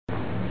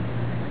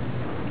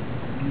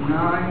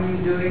Now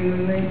I'm doing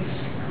an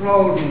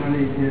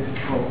extraordinarily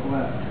difficult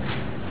work.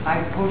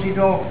 I put it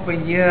off for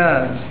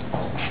years,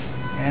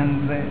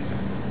 and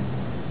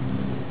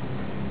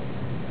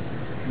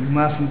you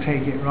mustn't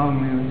take it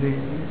wrongly.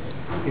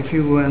 If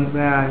you weren't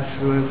there, I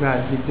suppose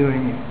I'd be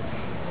doing it.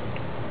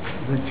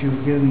 But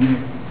you've given me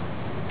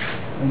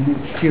an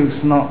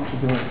excuse not to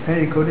do it.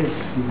 Very good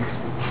excuse.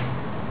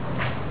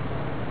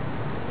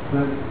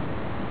 But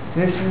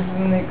this is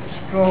an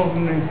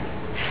extraordinary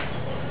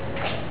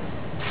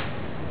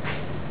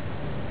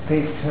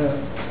picture,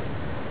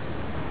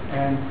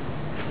 and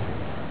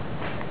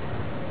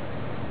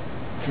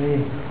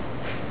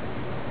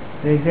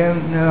they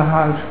don't know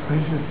how to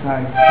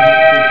criticize it.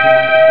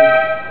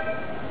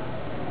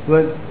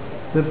 But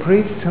the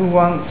priest who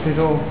wants it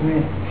off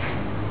me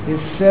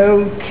is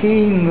so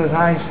keen that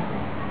I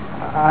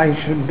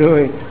should do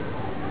it.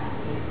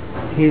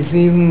 He's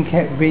even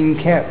been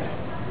kept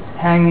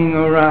hanging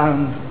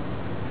around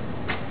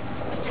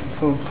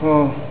for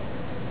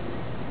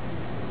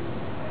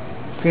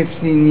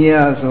 15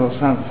 years or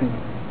something.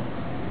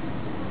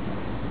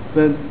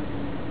 But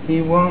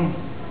he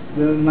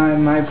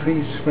my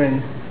priest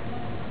friend,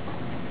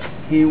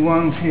 he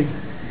wanted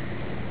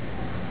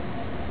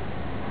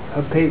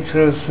a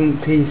picture of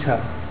St. Peter.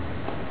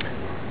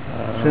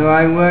 So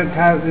I worked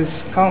out this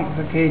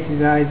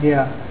complicated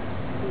idea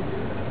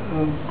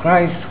of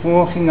Christ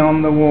walking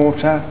on the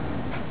water,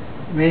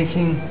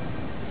 making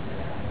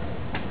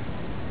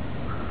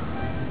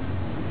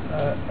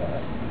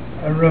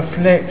a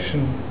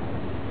reflection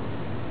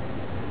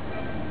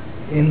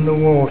in the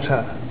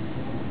water,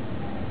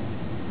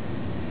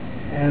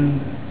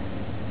 and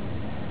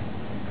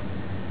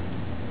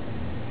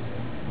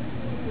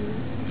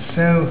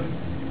so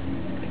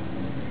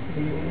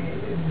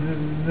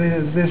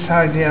this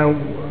idea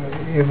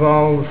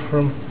evolved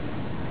from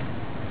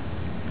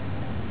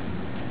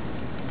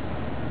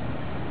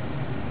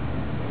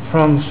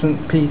St.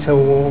 Peter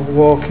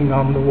walking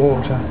on the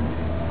water.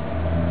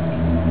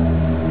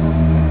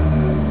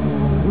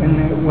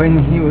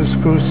 When he was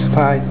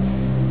crucified,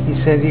 he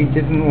said he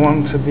didn't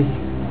want to be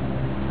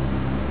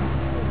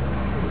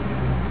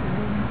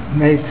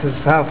made to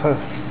suffer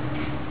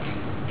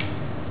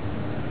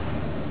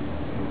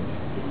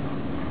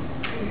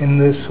in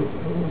this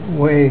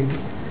way.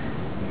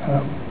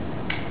 How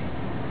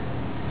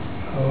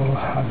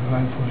do I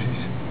put it?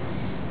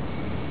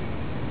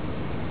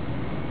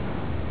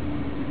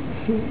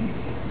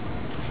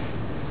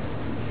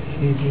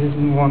 He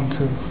didn't want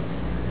to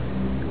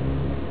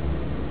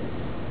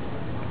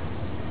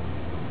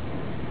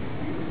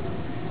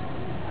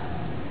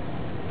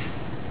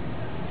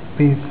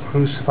be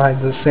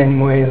crucified the same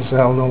way as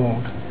our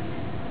Lord,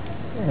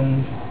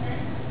 and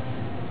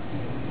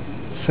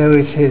so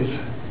it is.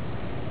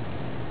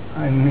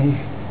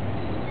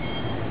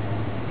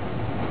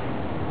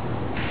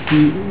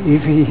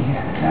 If he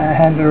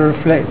had a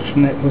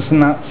reflection, it was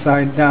an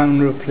upside down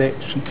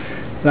reflection,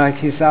 like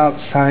his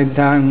upside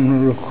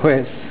down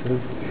request.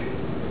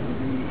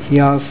 He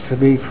asked to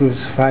be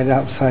crucified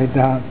upside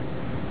down,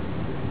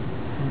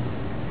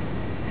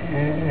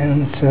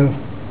 and so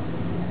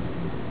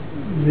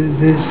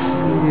this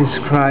is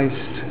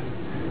Christ,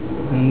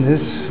 and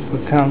this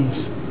becomes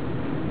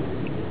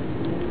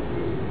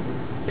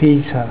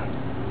Peter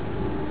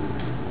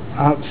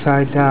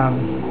upside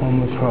down on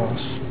the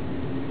cross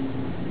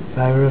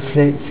by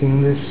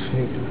reflecting this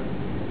figure.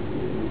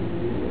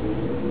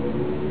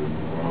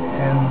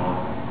 And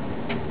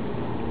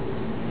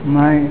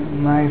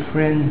my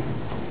friend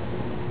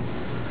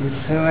is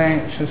so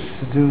anxious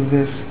to do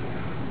this,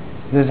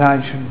 that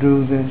I should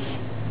do this.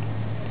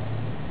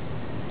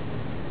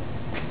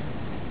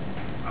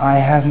 I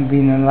haven't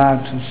been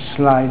allowed to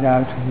slide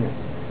out of it,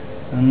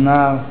 and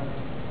now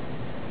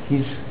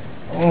he's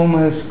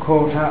almost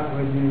caught up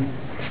with me.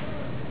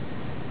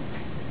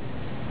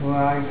 Well,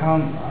 I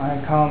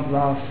can't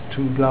last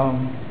too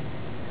long,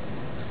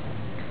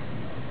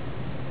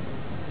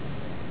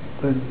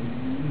 but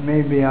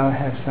maybe I'll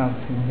have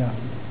something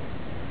done.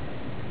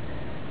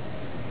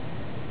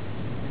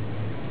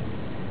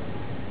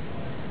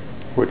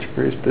 Which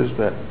priest is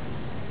that?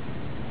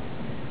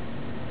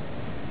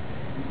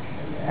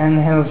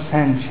 Angel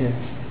Sanchez,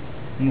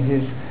 and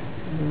he's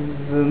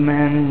the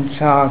man in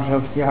charge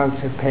of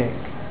Yautepec.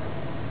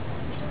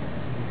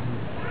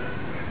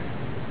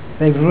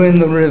 They've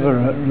ruined the river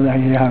at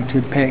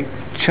Yautepec,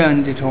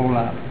 churned it all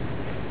up,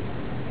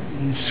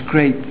 and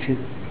scraped it.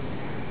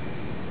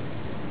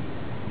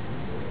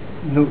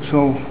 Looks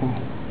awful.